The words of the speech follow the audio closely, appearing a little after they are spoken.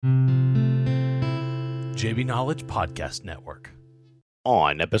JB Knowledge Podcast Network.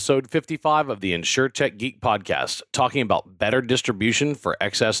 On episode 55 of the InsurTech Geek Podcast, talking about better distribution for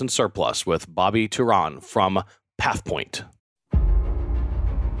excess and surplus with Bobby Turan from Pathpoint.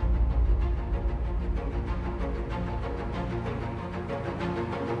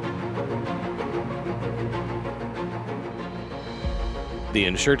 The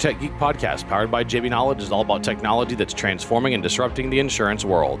InsurTech Geek Podcast, powered by JB Knowledge, is all about technology that's transforming and disrupting the insurance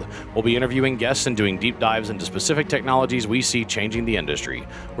world. We'll be interviewing guests and doing deep dives into specific technologies we see changing the industry.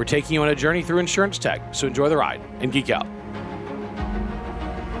 We're taking you on a journey through insurance tech, so enjoy the ride and geek out.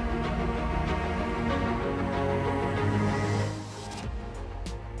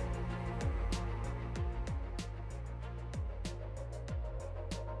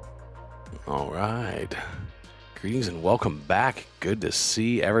 All right. Greetings and welcome back. Good to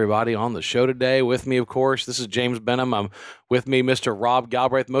see everybody on the show today. With me, of course, this is James Benham. I'm with me, Mr. Rob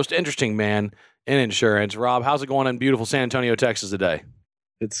Galbraith, most interesting man in insurance. Rob, how's it going in beautiful San Antonio, Texas today?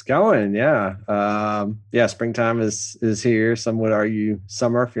 It's going, yeah. Springtime is here. Some would argue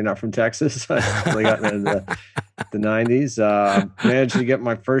summer if you're not from Texas. I really got into the 90s. Managed to get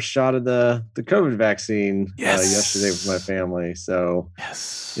my first shot of the COVID vaccine yesterday with my family. So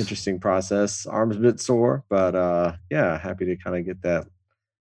interesting process. Arm's a bit sore, but happy to kind of get that.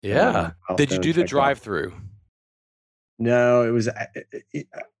 Yeah. Did you do the drive-through? No, it was.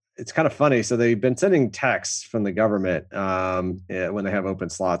 It's kind of funny. So they've been sending texts from the government when they have open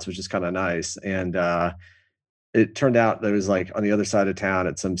slots, which is kind of nice. And it turned out that it was like on the other side of town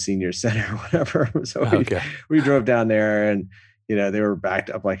at some senior center or whatever. So we drove down there and, they were backed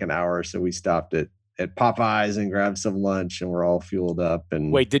up like an hour. So we stopped at Popeyes and grabbed some lunch and we're all fueled up.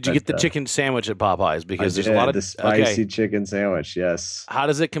 And wait, did you get the chicken sandwich at Popeyes? Because there's a lot of the spicy chicken sandwich. Yes. How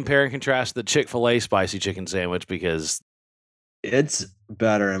does it compare and contrast the Chick-fil-A spicy chicken sandwich? Because it's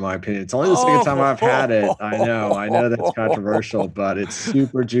better in my opinion. It's only the second time I've had it. I know that's controversial, but it's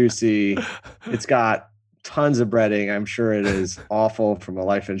super juicy. It's got tons of breading. I'm sure it is awful from a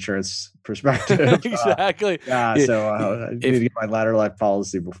life insurance perspective. Exactly. So I need to get my ladder life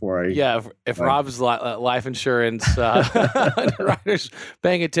policy before I. If Rob's life insurance underwriters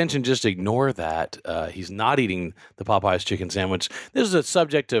paying attention, just ignore that. He's not eating the Popeyes chicken sandwich. This is a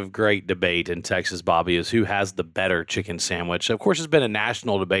subject of great debate in Texas, Bobby, is who has the better chicken sandwich. Of course, it's been a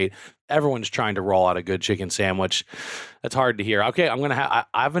national debate. Everyone's trying to roll out a good chicken sandwich. That's hard to hear. Okay,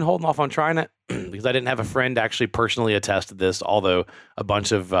 I've been holding off on trying it because I didn't have a friend actually personally attest to this, although a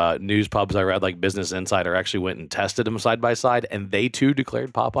bunch of news pubs I read, like Business Insider, actually went and tested them side by side, and they too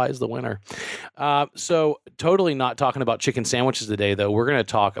declared Popeyes the winner. So totally not talking about chicken sandwiches today, though. We're going to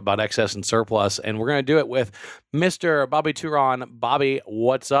talk about excess and surplus, and we're going to do it with Mr. Bobby Turan. Bobby,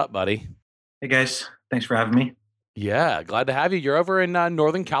 what's up, buddy? Hey, guys. Thanks for having me. Yeah, glad to have you. You're over in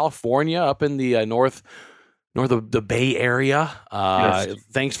Northern California, up in the north of the Bay Area. Yes.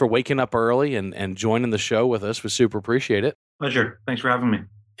 Thanks for waking up early and joining the show with us. We super appreciate it. Pleasure. Thanks for having me.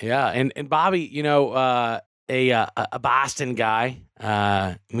 Yeah, and Bobby, a Boston guy,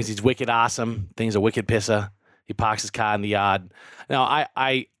 means he's wicked awesome. Things a wicked pisser. He parks his car in the yard. Now,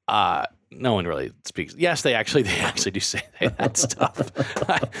 no one really speaks. Yes, they actually do say that stuff.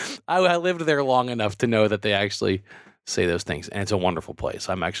 I lived there long enough to know that they actually say those things, and it's a wonderful place.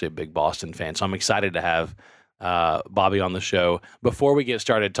 I'm actually a big Boston fan, so I'm excited to have Bobby on the show. Before we get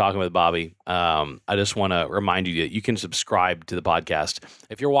started talking with Bobby, I just want to remind you that you can subscribe to the podcast.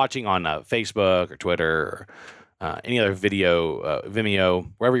 If you're watching on Facebook or Twitter or any other video,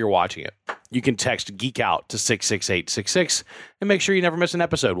 Vimeo, wherever you're watching it, you can text Geek Out to 66866 and make sure you never miss an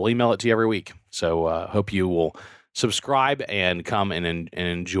episode. We'll email it to you every week. So hope you will subscribe and come and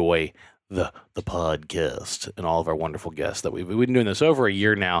enjoy the podcast and all of our wonderful guests that we've been doing this over a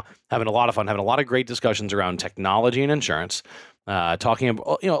year now, having a lot of fun, having a lot of great discussions around technology and insurance, talking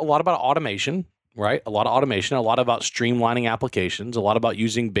about, a lot about automation, right? A lot of automation, a lot about streamlining applications, a lot about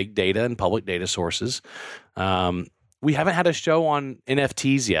using big data and public data sources. We haven't had a show on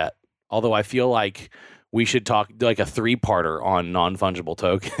NFTs yet, although I feel like we should do like a 3-parter on non-fungible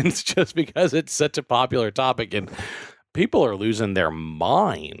tokens just because it's such a popular topic and people are losing their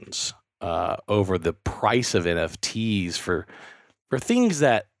minds over the price of NFTs for things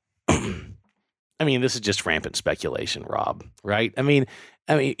that, this is just rampant speculation, Rob, right? The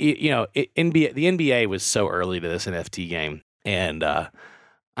NBA was so early to this NFT game, and I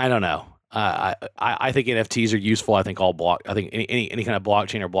don't know. I think NFTs are useful. I think any kind of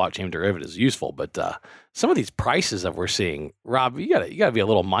blockchain or blockchain derivative is useful, but some of these prices that we're seeing, Rob, you gotta be a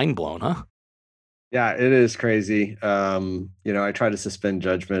little mind blown, huh? Yeah, it is crazy. I try to suspend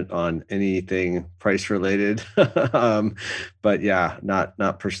judgment on anything price related. But yeah,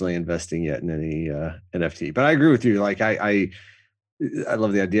 not personally investing yet in any NFT. But I agree with you. Like I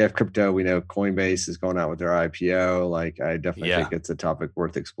love the idea of crypto. We know Coinbase is going out with their IPO. Like I definitely think Yeah. it's a topic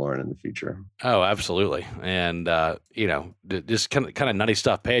worth exploring in the future. Oh, absolutely. And just kind of nutty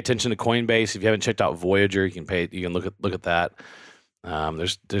stuff. Pay attention to Coinbase. If you haven't checked out Voyager, you can look at that.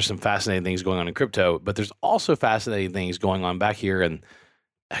 There's some fascinating things going on in crypto, but there's also fascinating things going on back here in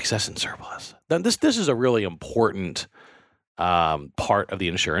excess and surplus. Then this is a really important part of the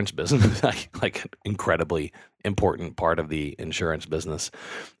insurance business, like incredibly important part of the insurance business.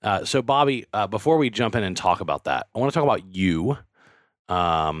 So, Bobby, before we jump in and talk about that, I want to talk about you.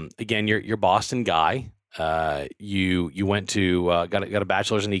 Again, you're Boston guy. You went to got a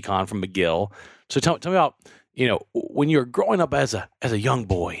bachelor's in econ from McGill. So tell me about when you were growing up as a young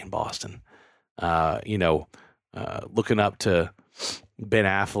boy in Boston. Looking up to Ben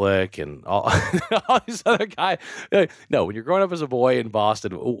Affleck and all, all these other guys. No, when you're growing up as a boy in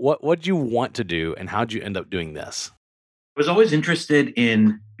Boston, what did you want to do, and how'd you end up doing this? I was always interested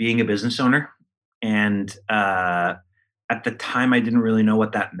in being a business owner. And at the time, I didn't really know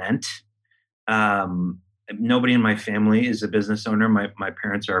what that meant. Um, Nobody in my family is a business owner. My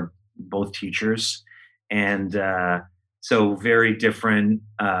parents are both teachers. And so very different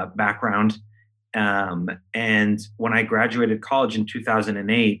background. And when I graduated college in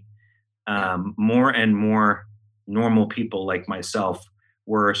 2008, more and more normal people like myself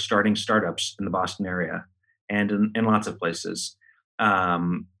were starting startups in the Boston area and in lots of places.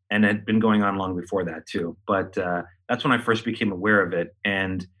 And it had been going on long before that too. But that's when I first became aware of it.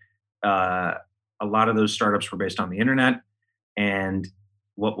 And uh, a lot of those startups were based on the internet. And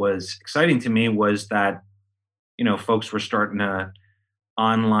what was exciting to me was that, folks were starting a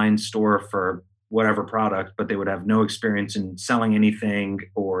online store for whatever product, but they would have no experience in selling anything,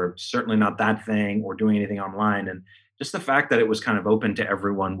 or certainly not that thing, or doing anything online. And just the fact that it was kind of open to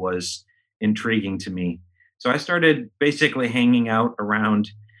everyone was intriguing to me. So I started basically hanging out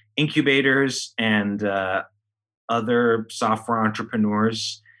around incubators and other software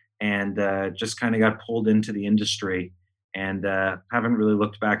entrepreneurs, and just kind of got pulled into the industry, and haven't really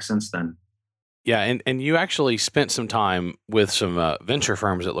looked back since then. Yeah, and you actually spent some time with some venture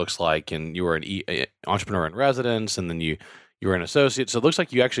firms. It looks like, and you were an entrepreneur in residence, and then you were an associate. So it looks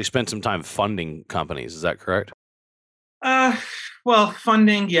like you actually spent some time funding companies. Is that correct? Uh, well,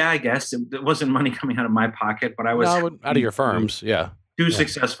 funding, yeah, I guess it wasn't money coming out of my pocket, but I was No, out of helping your firms. Yeah, two yeah,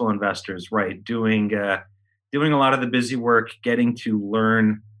 successful investors, right? Doing a lot of the busy work, getting to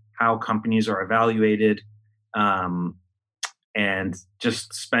learn how companies are evaluated, um, and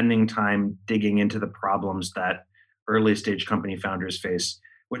just spending time digging into the problems that early stage company founders face,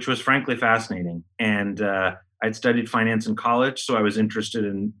 which was frankly fascinating. And I'd studied finance in college, so I was interested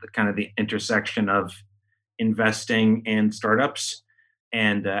in the kind of the intersection of investing and startups.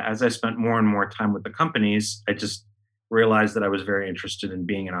 And as I spent more and more time with the companies, I just realized that I was very interested in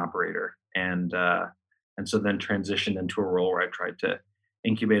being an operator, and so then transitioned into a role where I tried to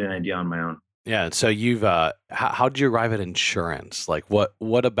incubate an idea on my own. yeah. So you've how did you arrive at insurance? Like,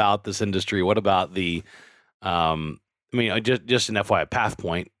 what about this industry? What about the I mean, just an FYI,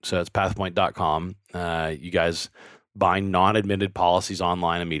 PathPoint. So it's pathpoint.com. You guys bind non-admitted policies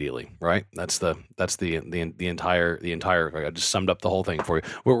online immediately, right? That's the entire. I just summed up the whole thing for you.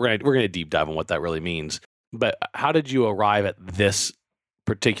 We're gonna deep dive on what that really means. But how did you arrive at this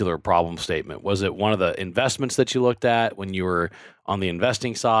particular problem statement? Was it one of the investments that you looked at when you were on the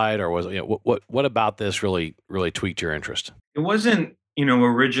investing side, or was it, what about this really tweaked your interest? It wasn't,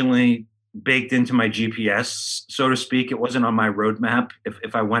 originally baked into my GPS, so to speak. It wasn't on my roadmap.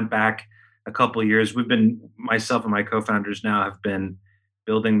 If I went back a couple of years, myself and my co-founders now have been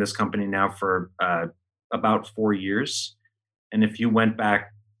building this company now for about 4 years. And if you went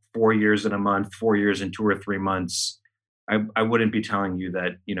back 4 years in a month, 4 years in 2 or 3 months, I wouldn't be telling you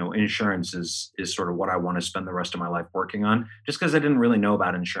that, insurance is sort of what I want to spend the rest of my life working on, just because I didn't really know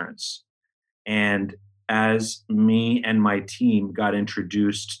about insurance. And as me and my team got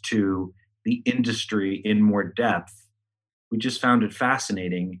introduced to the industry in more depth, we just found it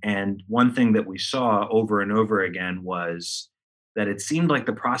fascinating. And one thing that we saw over and over again was that it seemed like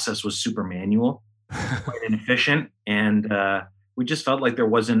the process was super manual, quite inefficient. And we just felt like there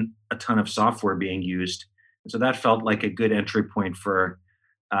wasn't a ton of software being used. And so that felt like a good entry point for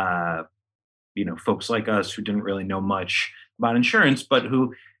uh, folks like us who didn't really know much about insurance, but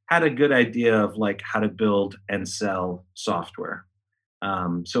who had a good idea of like how to build and sell software.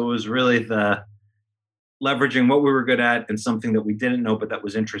 So it was really the leveraging what we were good at and something that we didn't know but that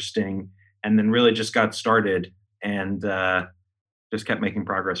was interesting, and then really just got started and just kept making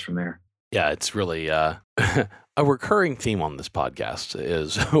progress from there. Yeah, it's really a recurring theme on this podcast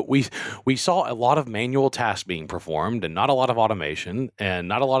is we saw a lot of manual tasks being performed and not a lot of automation and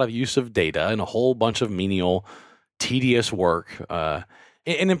not a lot of use of data and a whole bunch of menial, tedious work. And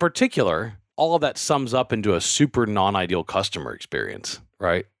in particular, all of that sums up into a super non-ideal customer experience,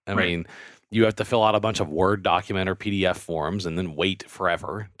 right? I mean, you have to fill out a bunch of Word document or PDF forms and then wait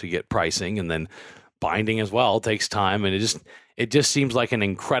forever to get pricing, and then binding as well takes time, and it just seems like an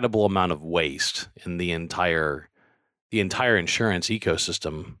incredible amount of waste in the entire insurance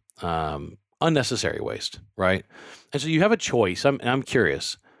ecosystem, unnecessary waste, right? And so you have a choice. I'm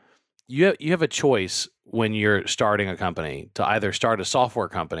curious. You have a choice when you're starting a company to either start a software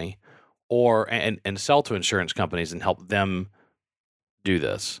company or and sell to insurance companies and help them do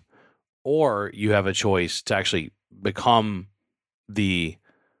this, or you have a choice to actually become the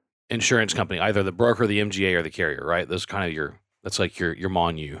insurance company, either the broker, the MGA, or the carrier, right? Those kind of that's like your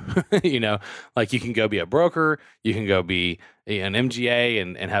monu, like you can go be a broker, you can go be an MGA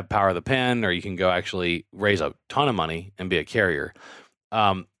and have power of the pen, or you can go actually raise a ton of money and be a carrier.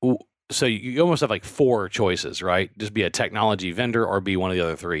 So you almost have like four choices, right? Just be a technology vendor or be one of the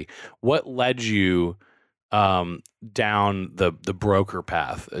other three. What led you down the broker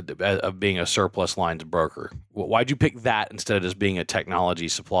path of being a surplus lines broker? Why'd you pick that instead of just being a technology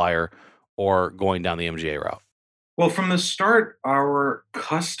supplier or going down the MGA route? Well, from the start, our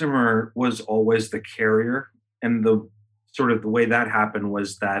customer was always the carrier. And the way that happened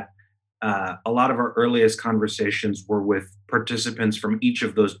was that a lot of our earliest conversations were with participants from each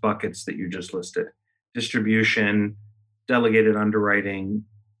of those buckets that you just listed: distribution, delegated underwriting,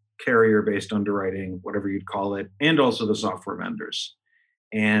 carrier-based underwriting, whatever you'd call it, and also the software vendors.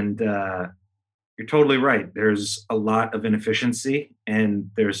 And you're totally right. There's a lot of inefficiency, and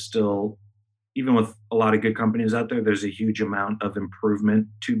there's still, even with a lot of good companies out there, there's a huge amount of improvement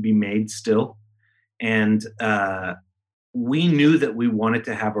to be made still. And we knew that we wanted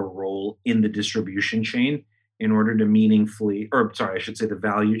to have a role in the distribution chain in order to the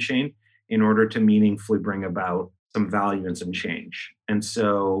value chain, in order to meaningfully bring about some value and some change. And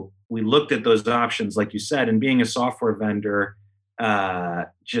so we looked at those options, like you said, and being a software vendor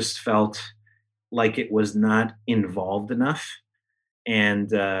just felt like it was not involved enough.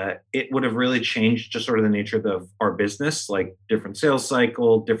 And it would have really changed just sort of the nature of our business, like different sales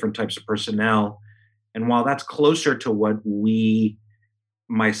cycle, different types of personnel. And while that's closer to what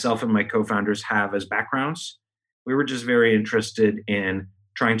myself and my co-founders have as backgrounds, we were just very interested in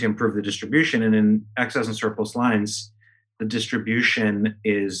trying to improve the distribution. And in excess and surplus lines, the distribution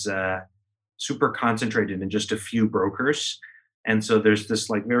is super concentrated in just a few brokers. And so there's this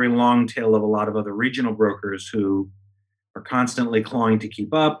like very long tail of a lot of other regional brokers who are constantly clawing to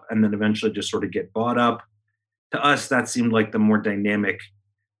keep up and then eventually just sort of get bought up. To us, that seemed like the more dynamic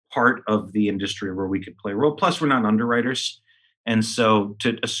part of the industry where we could play a role. Plus, we're not underwriters. And so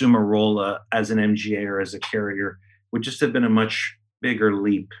to assume a role as an MGA or as a carrier would just have been a much bigger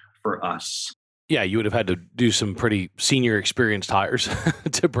leap for us. Yeah, you would have had to do some pretty senior experienced hires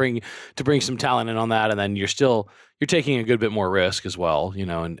to bring some talent in on that, and then you're taking a good bit more risk as well,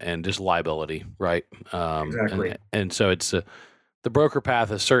 and just liability, right? Exactly. And so it's the broker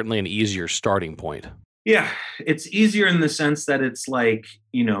path is certainly an easier starting point. Yeah, it's easier in the sense that it's like,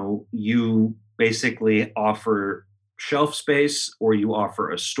 you basically offer shelf space or you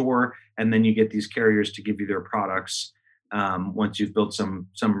offer a store, and then you get these carriers to give you their products once you've built some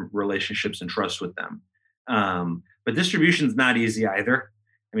relationships and trust with them. But distribution's not easy either.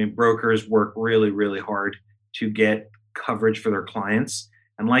 I mean, brokers work really, really hard to get coverage for their clients.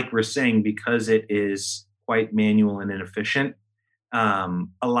 And like we're saying, because it is quite manual and inefficient, a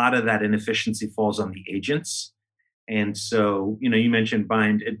lot of that inefficiency falls on the agents. And so, you mentioned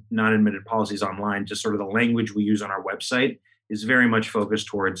bind non-admitted policies online. Just sort of the language we use on our website is very much focused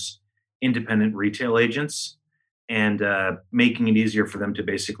towards independent retail agents and making it easier for them to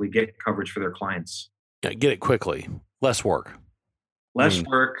basically get coverage for their clients. Yeah, get it quickly. Less work. Less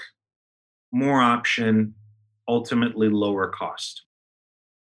work, more option, ultimately lower cost.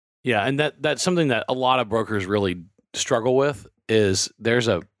 Yeah, and that's something that a lot of brokers really struggle with is there's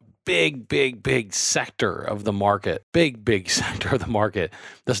a big sector of the market, big sector of the market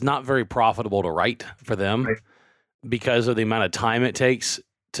that's not very profitable to write for them because of the amount of time it takes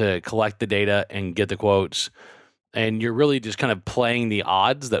to collect the data and get the quotes. And you're really just kind of playing the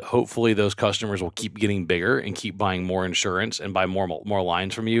odds that hopefully those customers will keep getting bigger and keep buying more insurance and buy more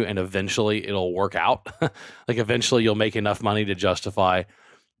lines from you. And eventually it'll work out. Like eventually you'll make enough money to justify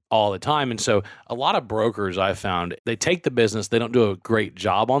all the time. And so a lot of brokers I've found, they take the business, they don't do a great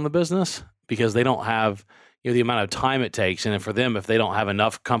job on the business because they don't have the amount of time it takes. And for them, if they don't have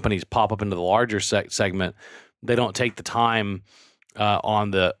enough companies pop up into the larger segment, they don't take the time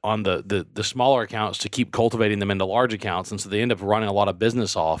on the smaller accounts to keep cultivating them into large accounts. And so they end up running a lot of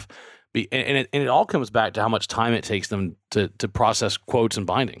business off. And it all comes back to how much time it takes them to process quotes and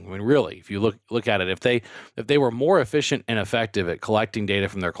binding. I mean, really, if you look at it, if they were more efficient and effective at collecting data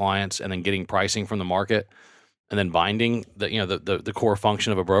from their clients and then getting pricing from the market and then binding the core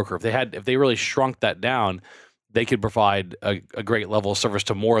function of a broker, if they really shrunk that down, they could provide a great level of service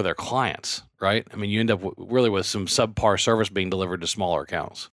to more of their clients, right? I mean, you end up really with some subpar service being delivered to smaller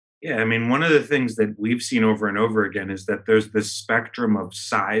accounts. Yeah, I mean, one of the things that we've seen over and over again is that there's this spectrum of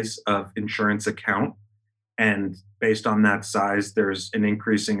size of insurance account. And based on that size, there's an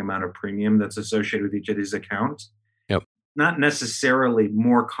increasing amount of premium that's associated with each of these accounts. Yep. Not necessarily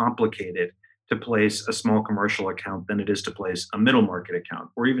more complicated to place a small commercial account than it is to place a middle market account,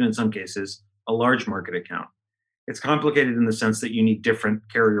 or even in some cases, a large market account. It's complicated in the sense that you need different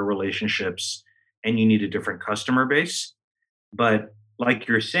carrier relationships and you need a different customer base. But like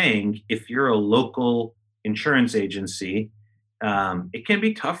you're saying, if you're a local insurance agency, it can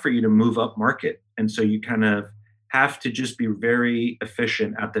be tough for you to move up market. And so you kind of have to just be very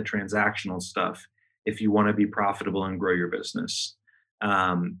efficient at the transactional stuff if you want to be profitable and grow your business.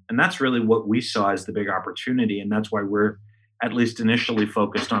 And that's really what we saw as the big opportunity. And that's why we're at least initially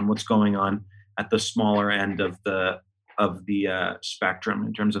focused on what's going on at the smaller end of the spectrum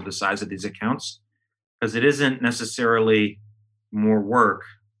in terms of the size of these accounts, because it isn't necessarily more work,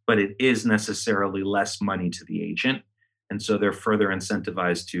 but it is necessarily less money to the agent. And so they're further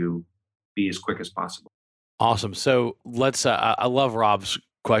incentivized to be as quick as possible. Awesome. So let's, I love Rob's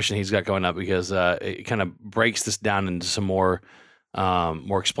question he's got going up because it kind of breaks this down into some more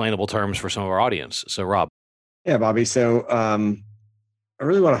explainable terms for some of our audience. So Rob. Yeah, Bobby. So I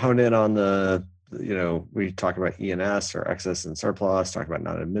really want to hone in on we talk about E&S or excess and surplus, talk about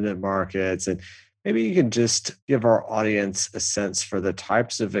non-admitted markets, and maybe you can just give our audience a sense for the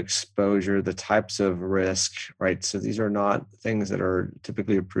types of exposure, the types of risk, right? So these are not things that are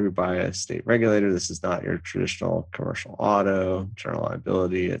typically approved by a state regulator. This is not your traditional commercial auto, general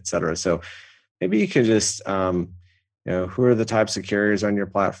liability, et cetera. So maybe you could just, who are the types of carriers on your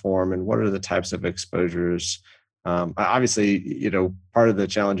platform and what are the types of exposures? Obviously, part of the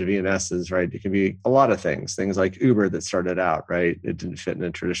challenge of E&S is, right, it can be a lot of things like Uber that started out, right? It didn't fit in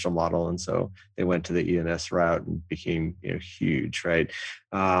a traditional model. And so they went to the E&S route and became, huge, right?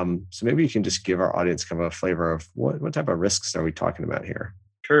 So maybe you can just give our audience kind of a flavor of what type of risks are we talking about here?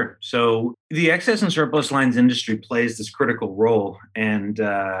 Sure. So the excess and surplus lines industry plays this critical role. And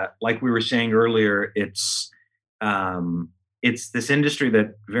like we were saying earlier, it's this industry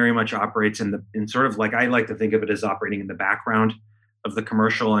that very much operates in sort of, like, I like to think of it as operating in the background of the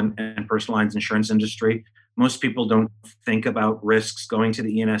commercial and personal lines insurance industry. Most people don't think about risks going to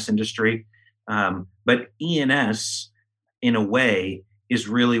the E&S industry. But E&S, in a way, is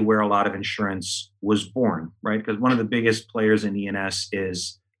really where a lot of insurance was born, right? Because one of the biggest players in E&S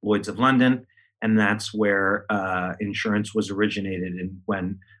is Lloyd's of London. And that's where insurance was originated, and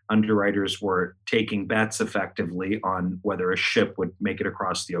when underwriters were taking bets effectively on whether a ship would make it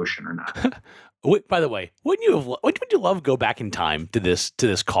across the ocean or not. By the way, wouldn't you love to go back in time to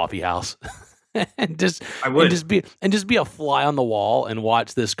this coffee house and just be a fly on the wall and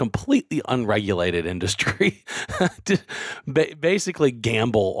watch this completely unregulated industry basically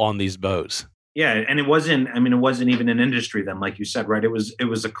gamble on these boats? Yeah, and it wasn't even an industry then, like you said, right? It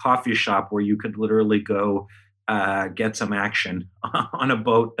was a coffee shop where you could literally go get some action on a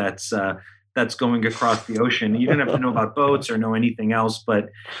boat that's going across the ocean. You didn't have to know about boats or know anything else, but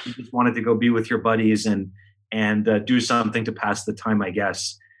you just wanted to go be with your buddies and do something to pass the time, I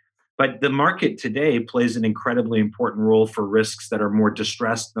guess. But the market today plays an incredibly important role for risks that are more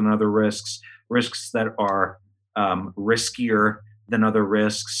distressed than other risks that are riskier than other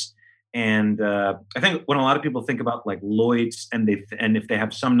risks. And I think when a lot of people think about like Lloyd's and if they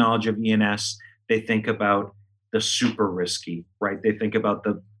have some knowledge of E&S, they think about the super risky, right? They think about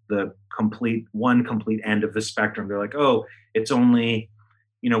the complete end of the spectrum. They're like, oh, it's only,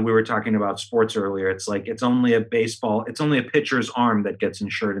 we were talking about sports earlier. It's like, it's only a pitcher's arm that gets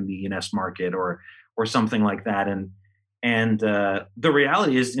insured in the E&S market or something like that. And the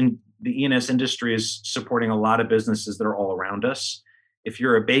reality is, in the E&S industry is supporting a lot of businesses that are all around us. If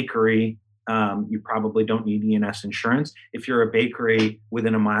you're a bakery, you probably don't need E&S insurance. If you're a bakery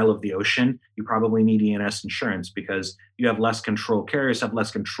within a mile of the ocean, you probably need E&S insurance because you have less control. Carriers have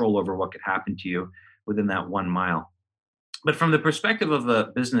less control over what could happen to you within that 1 mile. But from the perspective of a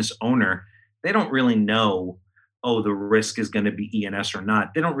business owner, they don't really know, oh, the risk is going to be E&S or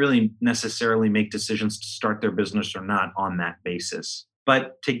not. They don't really necessarily make decisions to start their business or not on that basis.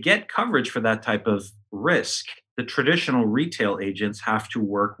 But to get coverage for that type of risk, the traditional retail agents have to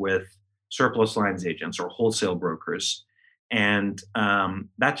work with surplus lines agents or wholesale brokers. And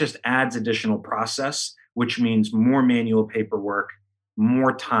that just adds additional process, which means more manual paperwork,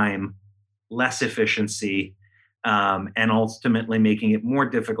 more time, less efficiency, and ultimately making it more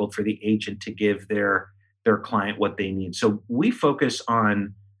difficult for the agent to give their client what they need. So we focus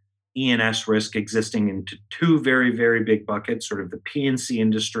on E&S risk existing into two very, very big buckets, sort of the P&C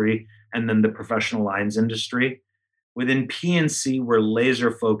industry and then the professional lines industry. Within P&C, we're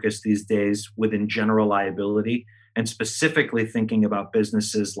laser focused these days within general liability and specifically thinking about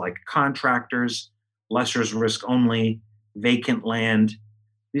businesses like contractors, lesser's risk only, vacant land.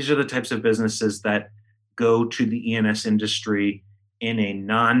 These are the types of businesses that go to the E&S industry in a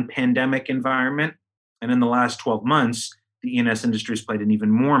non-pandemic environment. And in the last 12 months, the E&S industry has played an even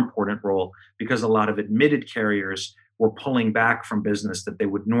more important role because a lot of admitted carriers were pulling back from business that they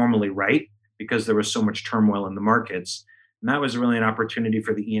would normally write because there was so much turmoil in the markets. And that was really an opportunity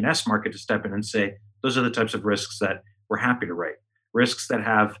for the E&S market to step in and say, those are the types of risks that we're happy to write. Risks that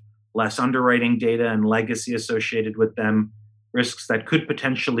have less underwriting data and legacy associated with them, risks that could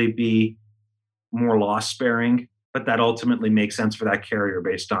potentially be more loss sparing, but that ultimately makes sense for that carrier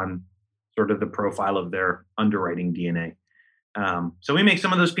based on sort of the profile of their underwriting DNA. So we make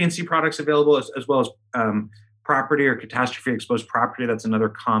some of those P&C products available as well as property or catastrophe exposed property. That's another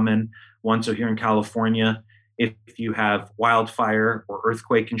common one. So here in California, if you have wildfire or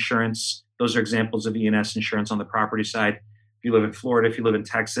earthquake insurance, those are examples of E&S insurance on the property side. If you live in Florida, if you live in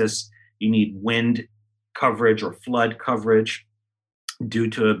Texas, you need wind coverage or flood coverage due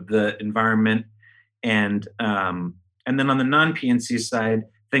to the environment. And then on the non-P&C side,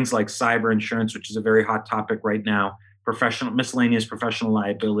 things like cyber insurance, which is a very hot topic right now, miscellaneous professional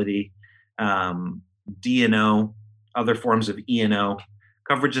liability, D&O, other forms of E&O.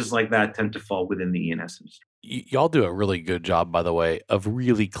 Coverages like that tend to fall within the E&S industry. Y'all do a really good job, by the way, of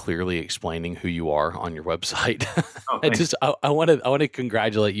really clearly explaining who you are on your website. Oh, I want to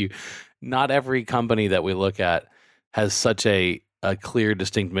congratulate you. Not every company that we look at has such a clear,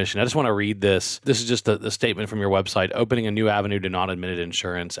 distinct mission. I just want to read this. This is just the statement from your website. Opening a new avenue to non-admitted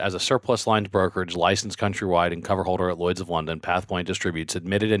insurance. As a surplus lines brokerage licensed countrywide and cover holder at Lloyd's of London, Pathpoint distributes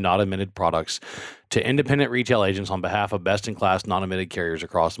admitted and not admitted products to independent retail agents on behalf of best-in-class non-admitted carriers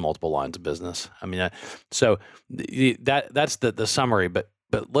across multiple lines of business. I mean, that's the summary. But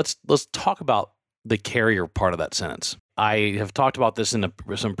let's talk about the carrier part of that sentence. I have talked about this in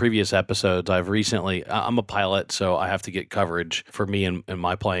some previous episodes. I'm a pilot, so I have to get coverage for me and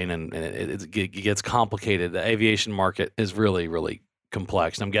my plane, and it gets complicated. The aviation market is really, really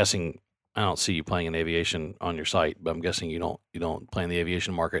complex. And I'm guessing, I don't see you playing in aviation on your site, but I'm guessing you don't play in the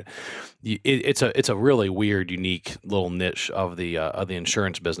aviation market. It's a really weird, unique little niche of the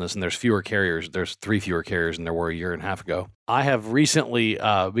insurance business, and there's fewer carriers. There's 3 fewer carriers than there were a year and a half ago. I have recently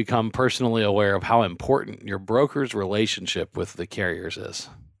become personally aware of how important your broker's relationship with the carriers is.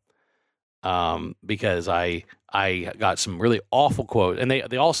 Because I got some really awful quotes, and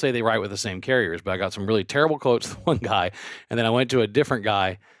they all say they write with the same carriers, but I got some really terrible quotes with one guy, and then I went to a different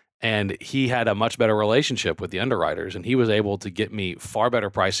guy, and he had a much better relationship with the underwriters, and he was able to get me far better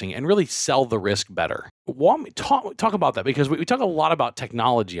pricing and really sell the risk better. Talk about that, because we talk a lot about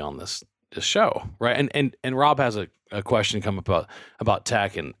technology on this show, right? And Rob has a question come up about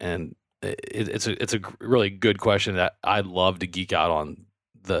tech, and it's a really good question that I'd love to geek out on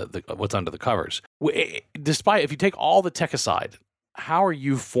the what's under the covers. Despite, if you take all the tech aside, how are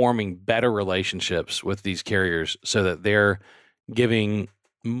you forming better relationships with these carriers so that they're giving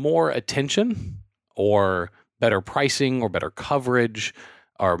more attention or better pricing or better coverage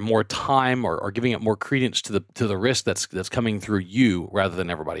or more time or giving it more credence to the risk that's coming through you rather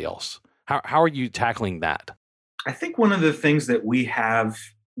than everybody else? How are you tackling that? I think one of the things that we have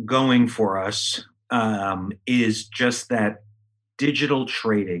going for us is just that digital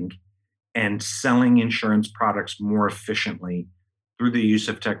trading and selling insurance products more efficiently through the use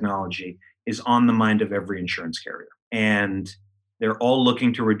of technology is on the mind of every insurance carrier. And they're all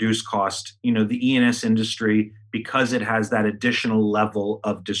looking to reduce cost. You know, the E&S industry, because it has that additional level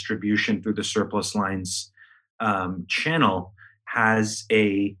of distribution through the surplus lines channel, has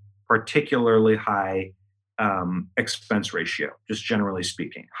a particularly high expense ratio, just generally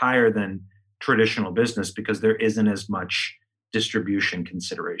speaking, higher than traditional business because there isn't as much distribution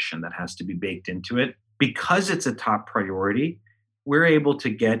consideration that has to be baked into it. Because it's a top priority, we're able to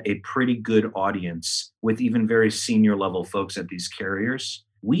get a pretty good audience with even very senior level folks at these carriers.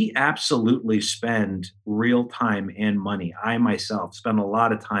 We absolutely spend real time and money. I myself spend a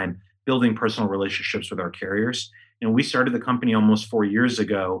lot of time building personal relationships with our carriers. And we started the company almost 4 years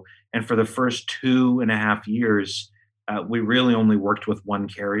ago. And for the first 2.5 years, we really only worked with one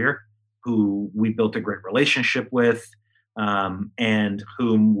carrier who we built a great relationship with, and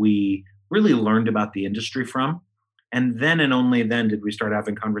whom we really learned about the industry from. And then and only then did we start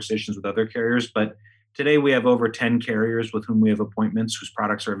having conversations with other carriers. But today we have over 10 carriers with whom we have appointments whose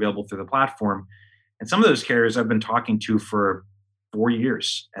products are available through the platform. And some of those carriers I've been talking to for 4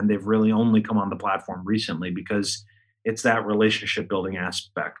 years, and they've really only come on the platform recently because it's that relationship building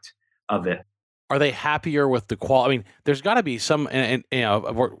aspect of it. Are they happier with the quality? I mean, there's got to be some, and you know,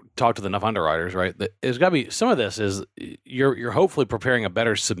 I've talked with enough underwriters, right? There's got to be some of this is you're hopefully preparing a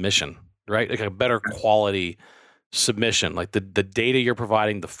better submission, right? Like a better quality submission, like the data you're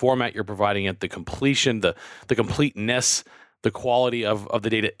providing, the format you're providing it, the completion, the completeness, the quality of the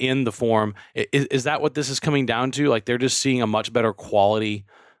data in the form. Is that what this is coming down to? Like they're just seeing a much better quality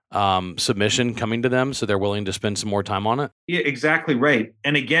submission coming to them, so they're willing to spend some more time on it? Yeah, exactly right.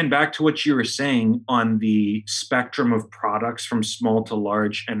 And again, back to what you were saying on the spectrum of products from small to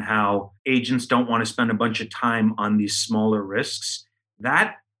large and how agents don't want to spend a bunch of time on these smaller risks.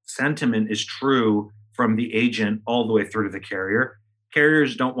 That sentiment is true from the agent all the way through to the carrier.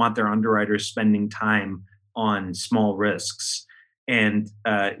 Carriers don't want their underwriters spending time on small risks. And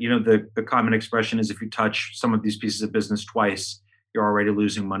the common expression is if you touch some of these pieces of business twice, you're already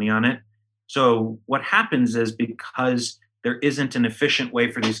losing money on it. So what happens is because there isn't an efficient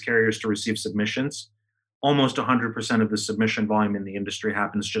way for these carriers to receive submissions, almost 100% of the submission volume in the industry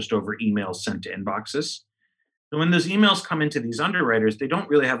happens just over emails sent to inboxes. And when those emails come into these underwriters, they don't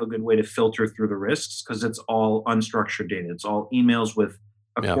really have a good way to filter through the risks because it's all unstructured data. It's all emails with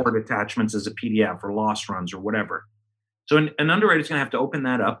accord attachments as a PDF or loss runs or whatever. So an underwriter is going to have to open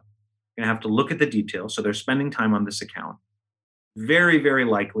that up, going to have to look at the details. So they're spending time on this account. Very, very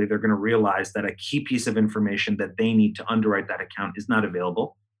likely they're going to realize that a key piece of information that they need to underwrite that account is not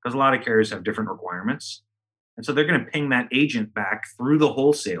available because a lot of carriers have different requirements. And so they're going to ping that agent back through the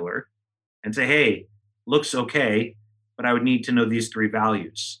wholesaler and say, hey, looks okay, but I would need to know these 3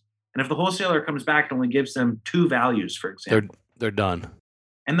 values. And if the wholesaler comes back and only gives them 2 values, for example, they're done.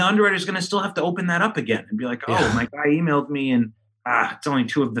 And the underwriter is going to still have to open that up again and be like, oh, my guy emailed me and it's only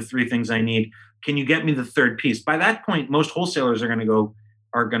 2 of the 3 things I need. Can you get me the 3rd piece? By that point, most wholesalers are going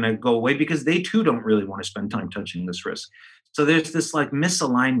to go away because they too don't really want to spend time touching this risk. So there's this like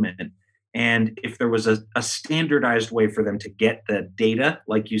misalignment. And if there was a standardized way for them to get the data,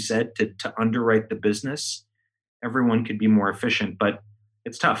 like you said, to underwrite the business, everyone could be more efficient. But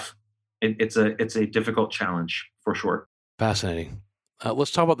it's tough. It's a difficult challenge for sure. Fascinating.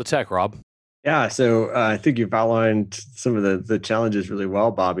 Let's talk about the tech, Rob. Yeah, so I think you've outlined some of the challenges really well,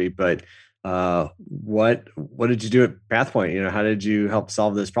 Bobby. But what did you do at PathPoint? You know, how did you help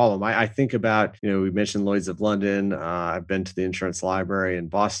solve this problem? I think about, we mentioned Lloyd's of London. I've been to the Insurance Library in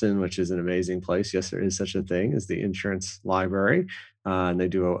Boston, which is an amazing place. Yes, there is such a thing as the Insurance Library. And they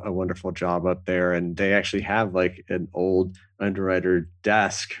do a wonderful job up there. And they actually have like an old underwriter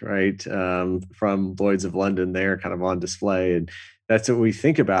desk, right, from Lloyd's of London there kind of on display. And that's what we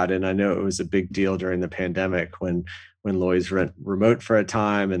think about. And I know it was a big deal during the pandemic when Lloyd's went remote for a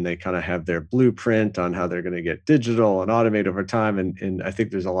time and they kind of have their blueprint on how they're going to get digital and automate over time. And I think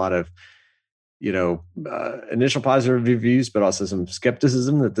there's a lot of, initial positive reviews, but also some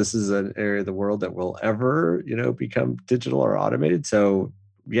skepticism that this is an area of the world that will ever, become digital or automated. So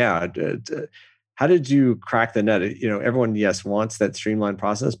yeah, how did you crack the net? Everyone, yes, wants that streamlined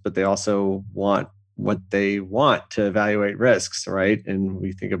process, but they also want what they want to evaluate risks, right? And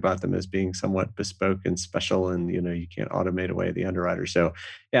we think about them as being somewhat bespoke and special, and you can't automate away the underwriter. So,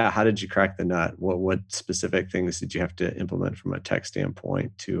 yeah, how did you crack the nut? What specific things did you have to implement from a tech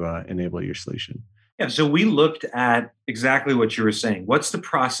standpoint to enable your solution? Yeah, so we looked at exactly what you were saying. What's the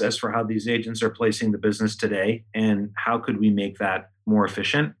process for how these agents are placing the business today, and how could we make that more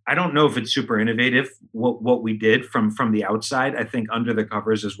efficient? I don't know if it's super innovative what we did from the outside. I think under the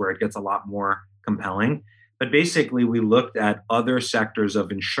covers is where it gets a lot more compelling. But basically, we looked at other sectors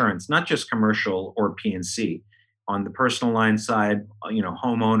of insurance, not just commercial or P&C. On the personal line side,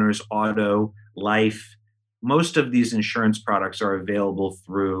 homeowners, auto, life. Most of these insurance products are available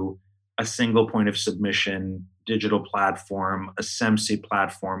through a single point of submission, digital platform, a SEMC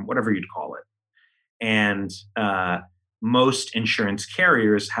platform, whatever you'd call it. And most insurance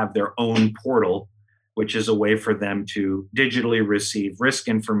carriers have their own portal, which is a way for them to digitally receive risk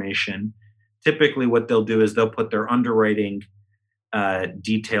information. Typically, what they'll do is they'll put their underwriting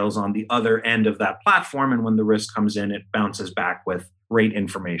details on the other end of that platform. And when the risk comes in, it bounces back with rate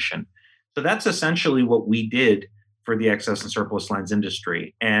information. So that's essentially what we did for the excess and surplus lines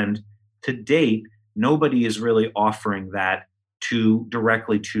industry. And to date, nobody is really offering that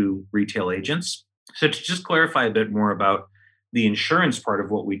directly to retail agents. So to just clarify a bit more about the insurance part of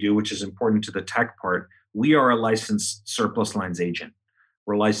what we do, which is important to the tech part, we are a licensed surplus lines agent.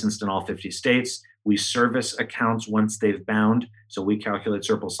 We're licensed in all 50 states. We service accounts once they've bound. So we calculate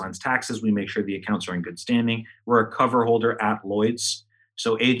surplus lines taxes. We make sure the accounts are in good standing. We're a cover holder at Lloyd's.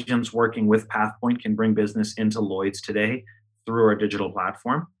 So agents working with Pathpoint can bring business into Lloyd's today through our digital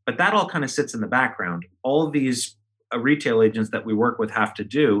platform. But that all kind of sits in the background. All of these retail agents that we work with have to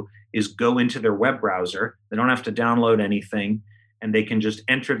do is go into their web browser. They don't have to download anything, and they can just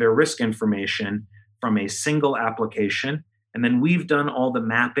enter their risk information from a single application. And then we've done all the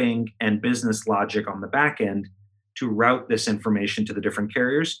mapping and business logic on the back end to route this information to the different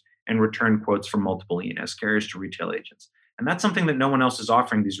carriers and return quotes from multiple E&S carriers to retail agents. And that's something that no one else is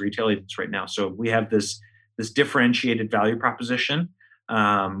offering these retail agents right now. So we have this differentiated value proposition.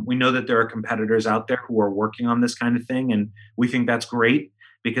 We know that there are competitors out there who are working on this kind of thing, and we think that's great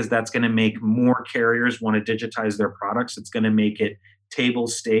because that's going to make more carriers want to digitize their products. It's going to make it table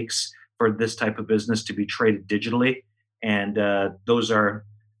stakes for this type of business to be traded digitally. And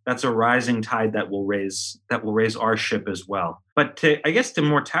that's a rising tide that will raise our ship as well. But to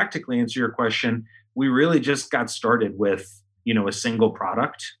more tactically answer your question, we really just got started with a single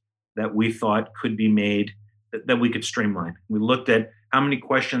product that we thought could be made, that we could streamline. We looked at how many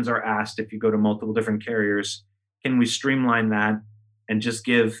questions are asked if you go to multiple different carriers. Can we streamline that and just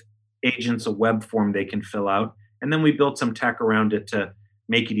give agents a web form they can fill out? And then we built some tech around it to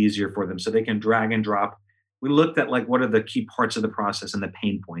make it easier for them so they can drag and drop. We looked at what are the key parts of the process and the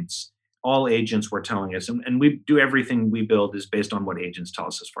pain points. All agents were telling us, and we do everything we build is based on what agents tell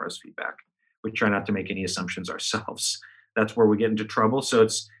us as far as feedback. We try not to make any assumptions ourselves. That's where we get into trouble. So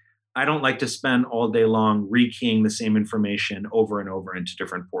I don't like to spend all day long rekeying the same information over and over into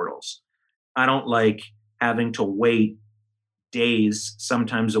different portals. I don't like having to wait days,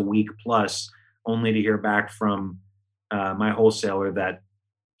 sometimes a week plus, only to hear back from my wholesaler that,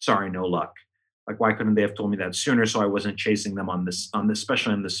 sorry, no luck. Why couldn't they have told me that sooner so I wasn't chasing them on this,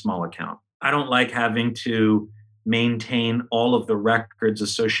 especially on this small account? I don't like having to maintain all of the records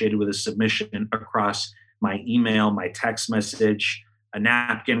associated with a submission across my email, my text message, a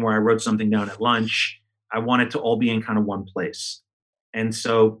napkin where I wrote something down at lunch. I want it to all be in kind of one place. And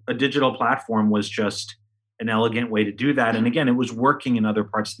so a digital platform was just an elegant way to do that. And again, it was working in other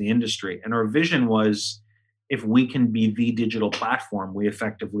parts of the industry. And our vision was, if we can be the digital platform, we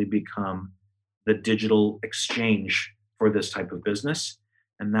effectively become the digital exchange for this type of business.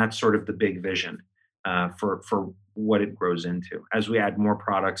 And that's sort of the big vision for what it grows into as we add more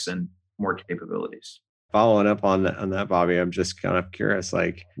products and more capabilities. Following up on that, Bobby, I'm just kind of curious,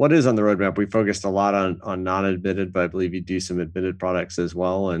 what is on the roadmap? We focused a lot on non-admitted, but I believe you do some admitted products as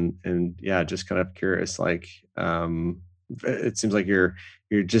well. And yeah, just kind of curious, it seems like you're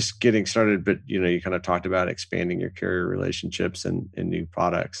just getting started, but you kind of talked about expanding your carrier relationships and new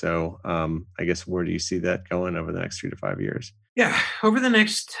products. So I guess where do you see that going over the next 3 to 5 years? Yeah, over the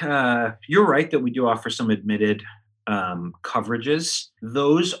next, you're right that we do offer some admitted coverages.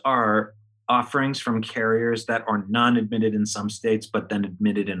 Those are offerings from carriers that are non-admitted in some states, but then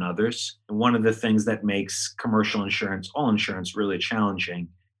admitted in others. And one of the things that makes commercial insurance, all insurance, really challenging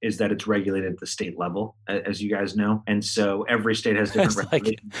is that it's regulated at the state level, as you guys know. And so every state has different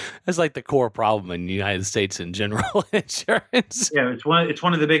regulations. That's like the core problem in the United States in general insurance. Yeah, it's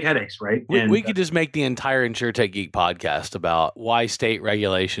one of the big headaches, right? We could just make the entire InsurTech Geek podcast about why state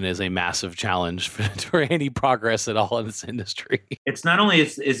regulation is a massive challenge for any progress at all in this industry. It's not only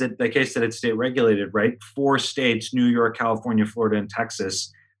is it the case that it's state regulated, right? 4 states, New York, California, Florida, and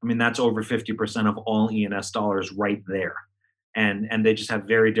Texas. I mean, that's over 50% of all E&S dollars right there. And they just have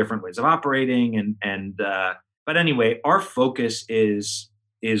very different ways of operating. But anyway, our focus is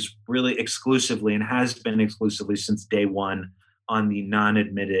really exclusively and has been exclusively since day one on the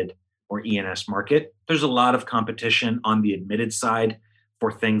non-admitted or E&S market. There's a lot of competition on the admitted side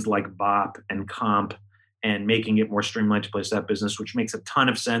for things like BOP and comp and making it more streamlined to place that business, which makes a ton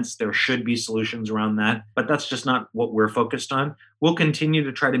of sense. There should be solutions around that, but that's just not what we're focused on. We'll continue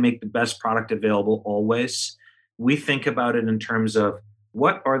to try to make the best product available always. We think about it in terms of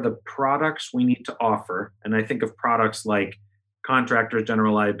what are the products we need to offer. And I think of products like contractors,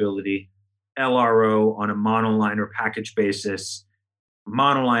 general liability, LRO on a monoline or package basis,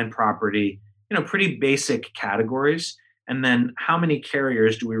 monoline property, pretty basic categories. And then how many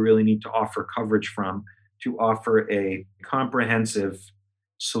carriers do we really need to offer coverage from to offer a comprehensive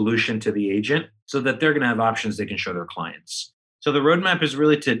solution to the agent so that they're going to have options they can show their clients. So the roadmap is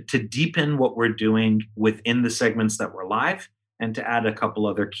really to deepen what we're doing within the segments that we're live and to add a couple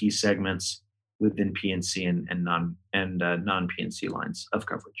other key segments within P&C and non P&C lines of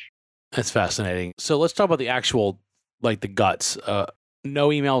coverage. That's fascinating. So let's talk about the actual, like the guts. No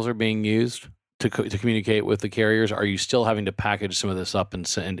emails are being used to communicate with the carriers. Are you still having to package some of this up and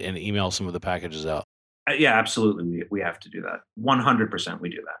send and email some of the packages out? Yeah, absolutely. We have to do that. 100% we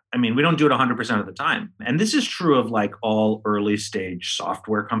do that. I mean, we don't do it 100% of the time. And this is true of like all early stage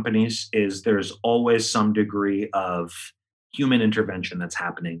software companies, is there's always some degree of human intervention that's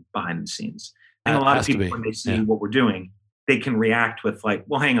happening behind the scenes. And a lot of people, when they see what we're doing, they can react with like,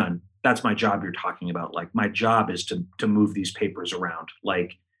 well, hang on, that's my job you're talking about. Like, my job is to move these papers around.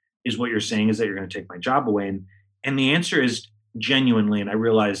 Like, is what you're saying is that you're going to take my job away? And the answer is genuinely, and I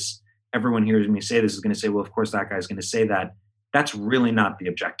realize everyone hears me say this is going to say, well, of course that guy's going to say that. That's really not the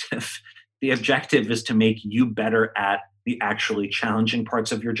objective. The objective is to make you better at the actually challenging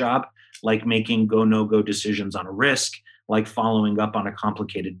parts of your job, like making go, no-go decisions on a risk, like following up on a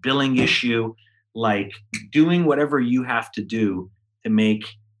complicated billing issue, like doing whatever you have to do to make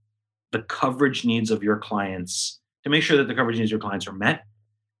the coverage needs of your clients, to make sure that the coverage needs of your clients are met.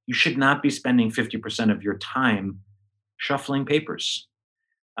 You should not be spending 50% of your time shuffling papers.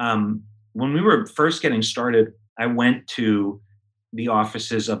 When we were first getting started, I went to the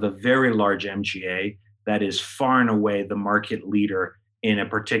offices of a very large MGA that is far and away the market leader in a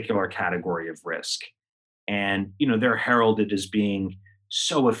particular category of risk. And, they're heralded as being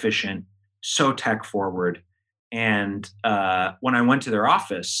so efficient, so tech forward. And when I went to their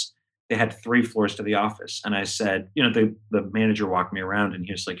office, they had 3 floors to the office. And I said, the manager walked me around and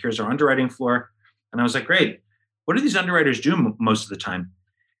he was like, here's our underwriting floor. And I was like, great. What do these underwriters do most of the time?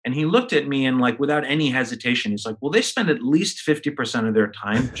 And he looked at me and like, without any hesitation, he's like, well, they spend at least 50% of their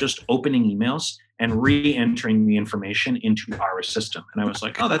time just opening emails and re-entering the information into our system. And I was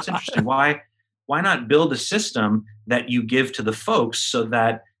like, oh, that's interesting. Why not build a system that you give to the folks so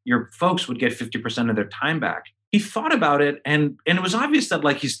that your folks would get 50% of their time back? He thought about it, and it was obvious that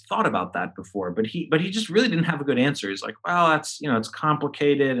like he's thought about that before, but he just really didn't have a good answer. He's like, well, that's it's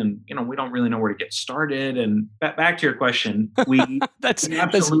complicated, and we don't really know where to get started. And back to your question, we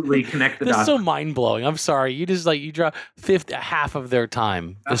absolutely connect the dots. That's so mind blowing. I'm sorry, you just you drop half of their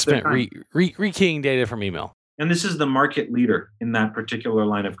time is spent rekeying data from email. And this is the market leader in that particular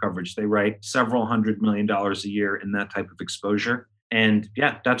line of coverage. They write several $100 million a year in that type of exposure, and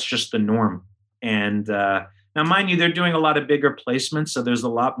yeah, that's just the norm. And now, mind you, they're doing a lot of bigger placements, so there's a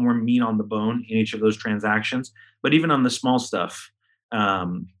lot more meat on the bone in each of those transactions. But even on the small stuff,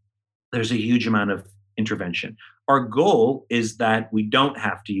 there's a huge amount of intervention. Our goal is that we don't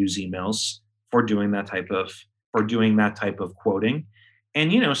have to use emails for doing that type of quoting.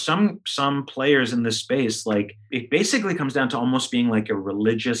 And some players in this space, like, it basically comes down to almost being like a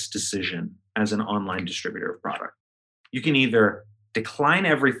religious decision as an online distributor of product. You can either decline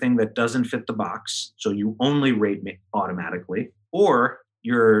everything that doesn't fit the box, so you only rate automatically, or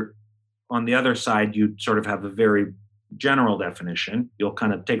you're on the other side, you sort of have a very general definition. You'll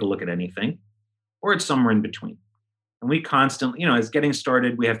kind of take a look at anything, or it's somewhere in between. And we constantly, as getting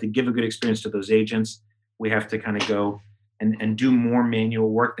started, we have to give a good experience to those agents. We have to kind of go and do more manual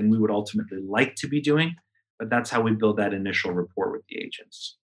work than we would ultimately like to be doing. But that's how we build that initial rapport with the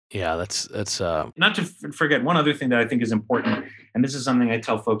agents. Yeah, that's not to forget one other thing that I think is important, and this is something I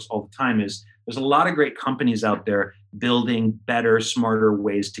tell folks all the time, is there's a lot of great companies out there building better, smarter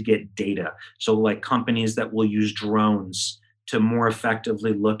ways to get data. So like companies that will use drones to more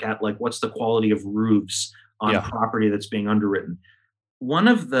effectively look at like what's the quality of roofs on property that's being underwritten.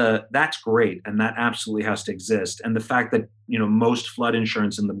 That's great, and that absolutely has to exist. And the fact that most flood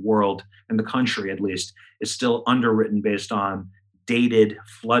insurance in the world, in the country at least, is still underwritten based on dated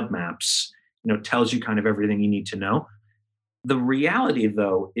flood maps, tells you kind of everything you need to know. The reality,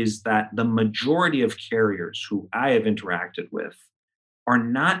 though, is that the majority of carriers who I have interacted with are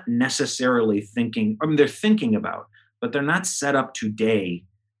not necessarily thinking, they're thinking about, but they're not set up today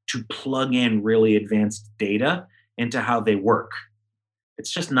to plug in really advanced data into how they work.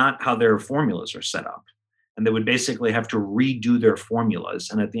 It's just not how their formulas are set up. And they would basically have to redo their formulas.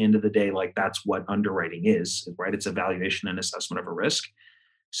 And at the end of the day, like, that's what underwriting is, right? It's evaluation and assessment of a risk.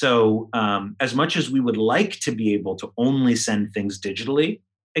 So as much as we would like to be able to only send things digitally,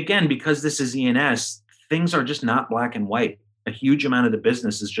 again, because this is E&S, things are just not black and white. A huge amount of the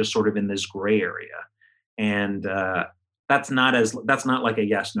business is just sort of in this gray area. And that's not like a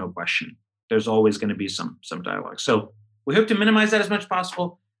yes, no question. There's always going to be some dialogue. So we hope to minimize that as much as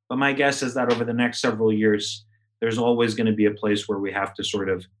possible. But my guess is that over the next several years, there's always going to be a place where we have to sort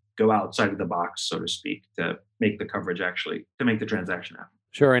of go outside of the box, so to speak, to make the coverage actually, to make the transaction happen.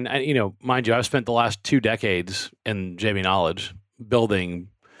 Sure. And mind you, I've spent the last 2 decades in JB Knowledge building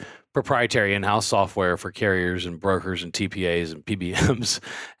proprietary in-house software for carriers and brokers and TPAs and PBMs,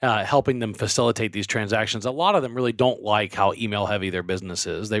 helping them facilitate these transactions. A lot of them really don't like how email heavy their business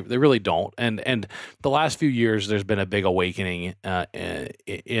is. They really don't. And the last few years, there's been a big awakening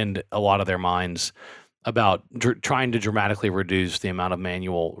in a lot of their minds about trying to dramatically reduce the amount of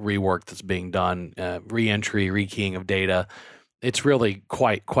manual rework that's being done, re-entry, rekeying of data. It's really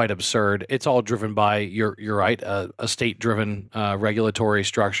quite absurd. It's all driven by, you're right, a state-driven regulatory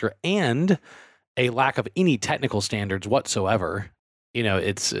structure and a lack of any technical standards whatsoever.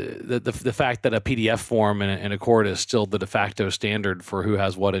 It's the fact that a PDF form in a court is still the de facto standard for who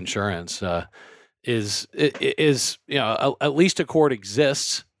has what insurance is at least a court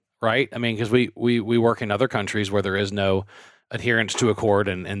exists, right? I mean, because we work in other countries where there is no adherence to a court,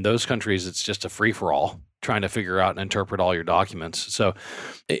 and in those countries it's just a free for all, trying to figure out and interpret all your documents. So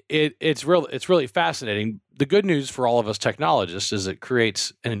it's really fascinating. The good news for all of us technologists is it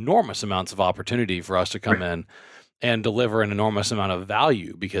creates an enormous amounts of opportunity for us to come in and deliver an enormous amount of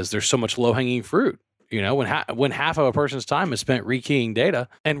value, because there's so much low hanging fruit. When half of a person's time is spent rekeying data,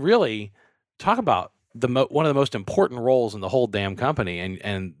 and really talk about one of the most important roles in the whole damn company,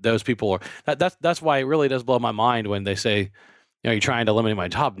 and those people are that's why it really does blow my mind when they say, you're trying to eliminate my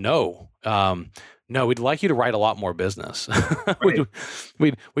job. No, we'd like you to write a lot more business. Right.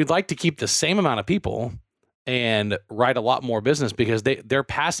 We'd like to keep the same amount of people and write a lot more business, because they're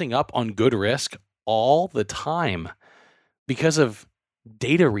passing up on good risk all the time because of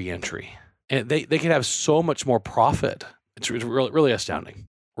data reentry, and they could have so much more profit. It's really, really astounding.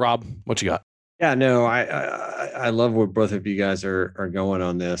 Rob, what you got? Yeah, no, I love where both of you guys are going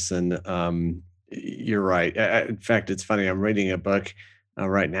on this, and you're right. In fact, it's funny. I'm reading a book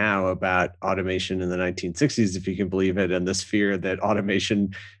right now about automation in the 1960s, if you can believe it, and this fear that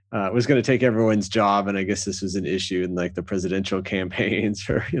automation was going to take everyone's job. And I guess this was an issue in like the presidential campaigns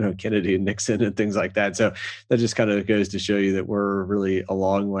for Kennedy and Nixon and things like that. So that just kind of goes to show you that we're really a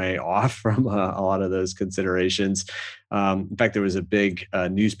long way off from a lot of those considerations. In fact, there was a big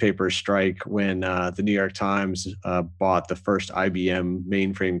newspaper strike when the New York Times bought the first IBM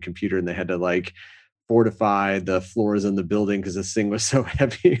mainframe computer, and they had to fortify the floors in the building because this thing was so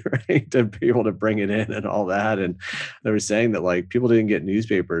heavy, right, to be able to bring it in and all that. And they were saying that people didn't get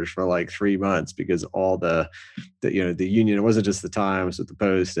newspapers for 3 months because all the union, it wasn't just the Times, but the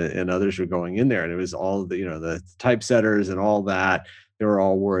Post and others were going in there, and it was all the typesetters and all that. They were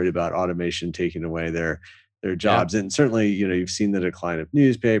all worried about automation taking away their jobs. Yeah. And certainly, you've seen the decline of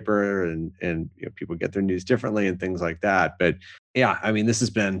newspaper and people get their news differently and things like that. But yeah, I mean, this has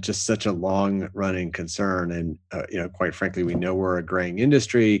been just such a long running concern. And, quite frankly, we know we're a graying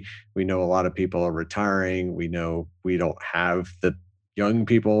industry. We know a lot of people are retiring. We know we don't have the young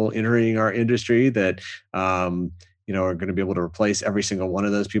people entering our industry that, are going to be able to replace every single one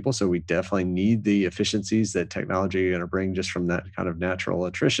of those people. So we definitely need the efficiencies that technology is going to bring just from that kind of natural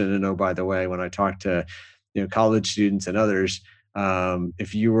attrition. And oh, by the way, when I talk to college students and others,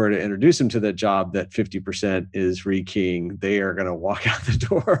 if you were to introduce them to the job that 50% is rekeying, they are going to walk out the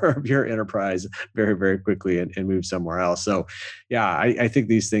door of your enterprise very, very quickly and move somewhere else. So yeah, I think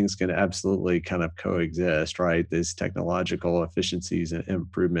these things can absolutely kind of coexist, right? These technological efficiencies and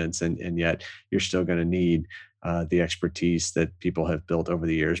improvements, and yet you're still going to need the expertise that people have built over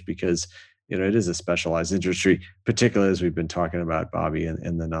the years, because it is a specialized industry, particularly as we've been talking about, Bobby,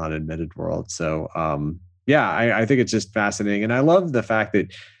 in the non-admitted world. So yeah, I think it's just fascinating. And I love the fact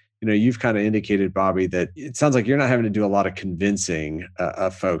that, you've kind of indicated, Bobby, that it sounds like you're not having to do a lot of convincing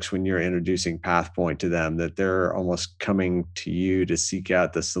of folks when you're introducing PathPoint to them, that they're almost coming to you to seek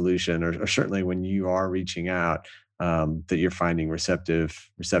out the solution, or certainly when you are reaching out, that you're finding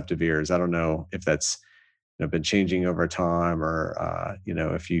receptive ears. I don't know if that's been changing over time, or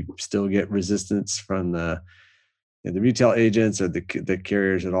if you still get resistance from the retail agents or the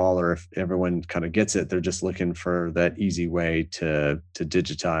carriers at all, or if everyone kind of gets it, they're just looking for that easy way to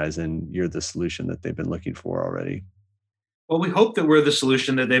digitize, and you're the solution that they've been looking for already. Well, we hope that we're the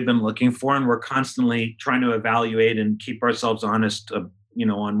solution that they've been looking for, and we're constantly trying to evaluate and keep ourselves honest,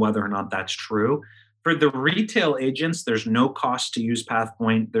 on whether or not that's true. For the retail agents, there's no cost to use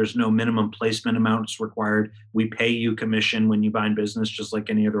PathPoint. There's no minimum placement amounts required. We pay you commission when you bind business, just like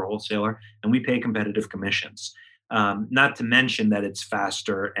any other wholesaler, and we pay competitive commissions. Not to mention that it's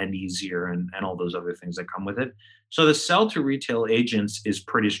faster and easier and all those other things that come with it. So the sell to retail agents is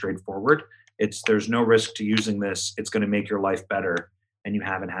pretty straightforward. There's no risk to using this. It's going to make your life better. and you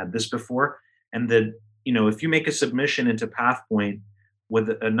haven't had this before. And if you make a submission into PathPoint with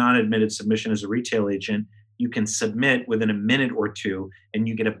a non-admitted submission as a retail agent, you can submit within a minute or two and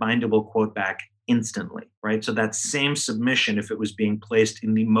you get a bindable quote back instantly, right? So that same submission, if it was being placed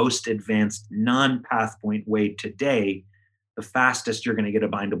in the most advanced non-PathPoint way today, the fastest you're going to get a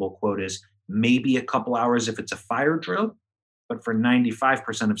bindable quote is maybe a couple hours if it's a fire drill, but for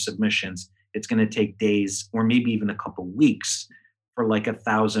 95% of submissions, it's going to take days or maybe even a couple weeks for like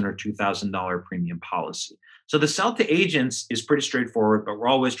 $1,000 or $2,000 premium policy. So the sell to agents is pretty straightforward, but we're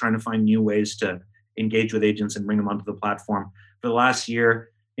always trying to find new ways to engage with agents and bring them onto the platform. For the last year,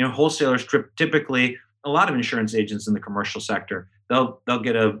 wholesalers typically, a lot of insurance agents in the commercial sector, they'll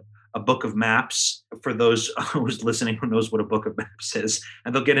get a book of maps. For those who's listening who knows what a book of maps is,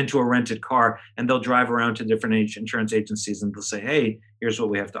 and they'll get into a rented car and they'll drive around to different insurance agencies and they'll say, hey, here's what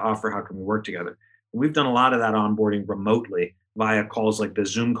we have to offer. How can we work together? And we've done a lot of that onboarding remotely via calls like the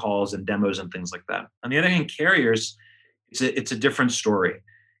Zoom calls and demos and things like that. On the other hand, carriers, it's a different story.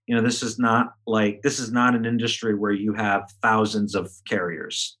 This is not an industry where you have thousands of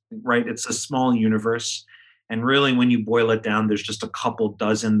carriers, right? It's a small universe. And really, when you boil it down, there's just a couple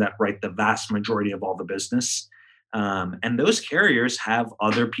dozen that write the vast majority of all the business. And those carriers have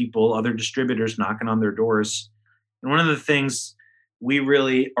other people, other distributors knocking on their doors. And one of the things we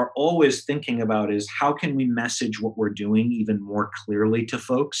really are always thinking about is how can we message what we're doing even more clearly to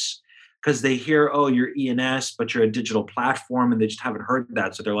folks? Because they hear, oh, you're E&S, but you're a digital platform, and they just haven't heard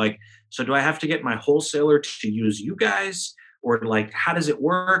that. So they're like, so do I have to get my wholesaler to use you guys? Or like, how does it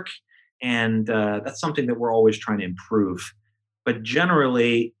work? And that's something that we're always trying to improve. But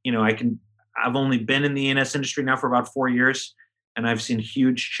generally, I've only been in the E&S industry now for about 4 years, and I've seen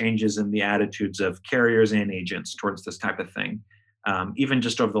huge changes in the attitudes of carriers and agents towards this type of thing, even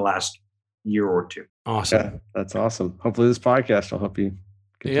just over the last year or two. Awesome. Yeah, that's awesome. Hopefully this podcast will help you.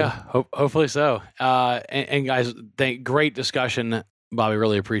 Yeah, hopefully so. And guys, great discussion, Bobby.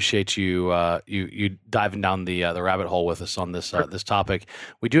 Really appreciate you you diving down the rabbit hole with us on this this topic.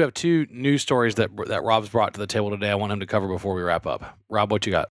 We do have two news stories that Rob's brought to the table today. I want him to cover before we wrap up. Rob, what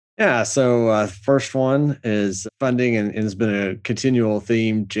you got? Yeah. So first one is funding, and it's been a continual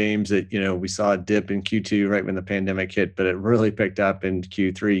theme, James, that, we saw a dip in Q2 right when the pandemic hit, but it really picked up in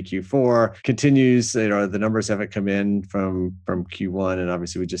Q3, Q4, continues. The numbers haven't come in from Q1, and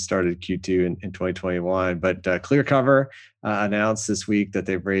obviously we just started Q2 in 2021. But ClearCover announced this week that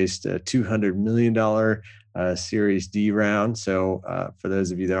they've raised a $200 million Series D round. So for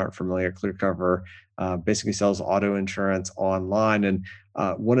those of you that aren't familiar, ClearCover basically sells auto insurance online. And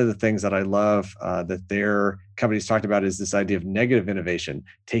one of the things that I love that their company's talked about is this idea of negative innovation,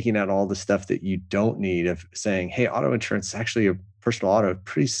 taking out all the stuff that you don't need, of saying, hey, auto insurance is actually a personal auto,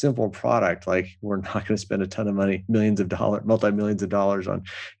 pretty simple product. Like, we're not going to spend a ton of money, multi-millions of dollars on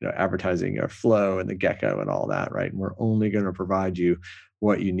advertising our Flow and the Gecko and all that, right? And we're only going to provide you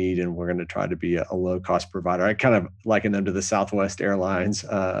what you need, and we're going to try to be a low-cost provider. I kind of liken them to the Southwest Airlines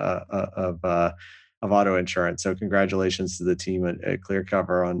of auto insurance. So congratulations to the team at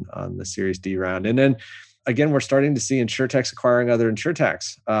ClearCover on the Series D round. And then again, we're starting to see insurtechs acquiring other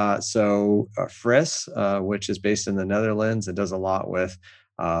insurtechs. So Friss, which is based in the Netherlands and does a lot with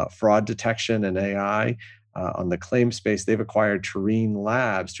fraud detection and AI on the claim space, they've acquired Terrain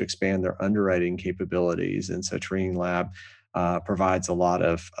Labs to expand their underwriting capabilities. And so Terrain Lab provides a lot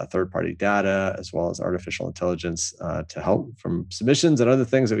of third-party data as well as artificial intelligence to help from submissions and other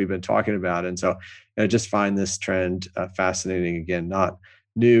things that we've been talking about. And so I just find this trend fascinating. Again, not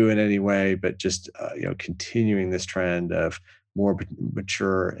new in any way, but just continuing this trend of more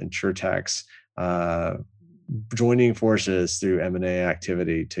mature insurtechs joining forces through M&A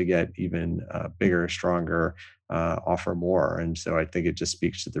activity to get even bigger, stronger, offer more. And so I think it just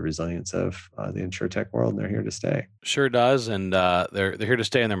speaks to the resilience of the insurtech world, and they're here to stay. Sure does. And they're here to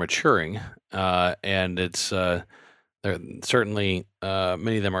stay, and they're maturing. And it's they're certainly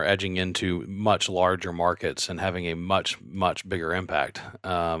many of them are edging into much larger markets and having a much bigger impact.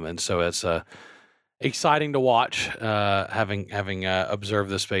 And so it's exciting to watch, having observed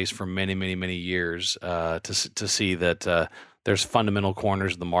the space for many years, to see that there's fundamental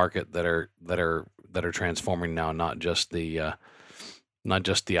corners of the market that are transforming now, not just the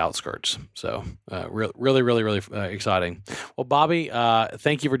outskirts. So really exciting. Well, Bobby,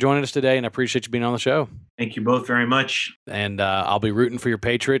 thank you for joining us today, and I appreciate you being on the show. Thank you both very much. And I'll be rooting for your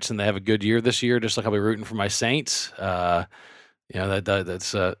Patriots, and they have a good year this year, just like I'll be rooting for my Saints.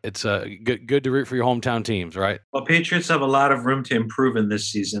 It's good to root for your hometown teams, right? Well, Patriots have a lot of room to improve in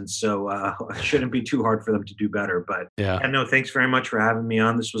this season, so it shouldn't be too hard for them to do better. But yeah, no, thanks very much for having me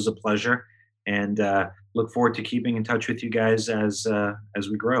on. This was a pleasure. and look forward to keeping in touch with you guys as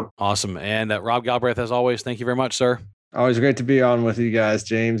we grow. Awesome. And Rob Galbraith, as always, thank you very much, sir. Always great to be on with you guys,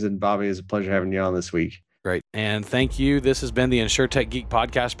 James and Bobby. It's a pleasure having you on this week. Great. And thank you. This has been the InsurTech Geek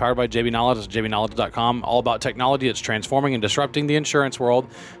podcast powered by JB Knowledge. It's jbknowledge.com, all about technology that's transforming and disrupting the insurance world.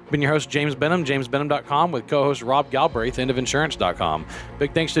 I've been your host, James Benham, jamesbenham.com, with co-host Rob Galbraith, endofinsurance.com.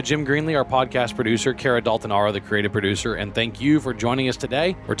 Big thanks to Jim Greenlee, our podcast producer, Kara Daltonara, the creative producer, and thank you for joining us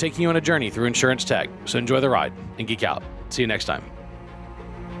today. We're taking you on a journey through insurance tech, so enjoy the ride and geek out. See you next time.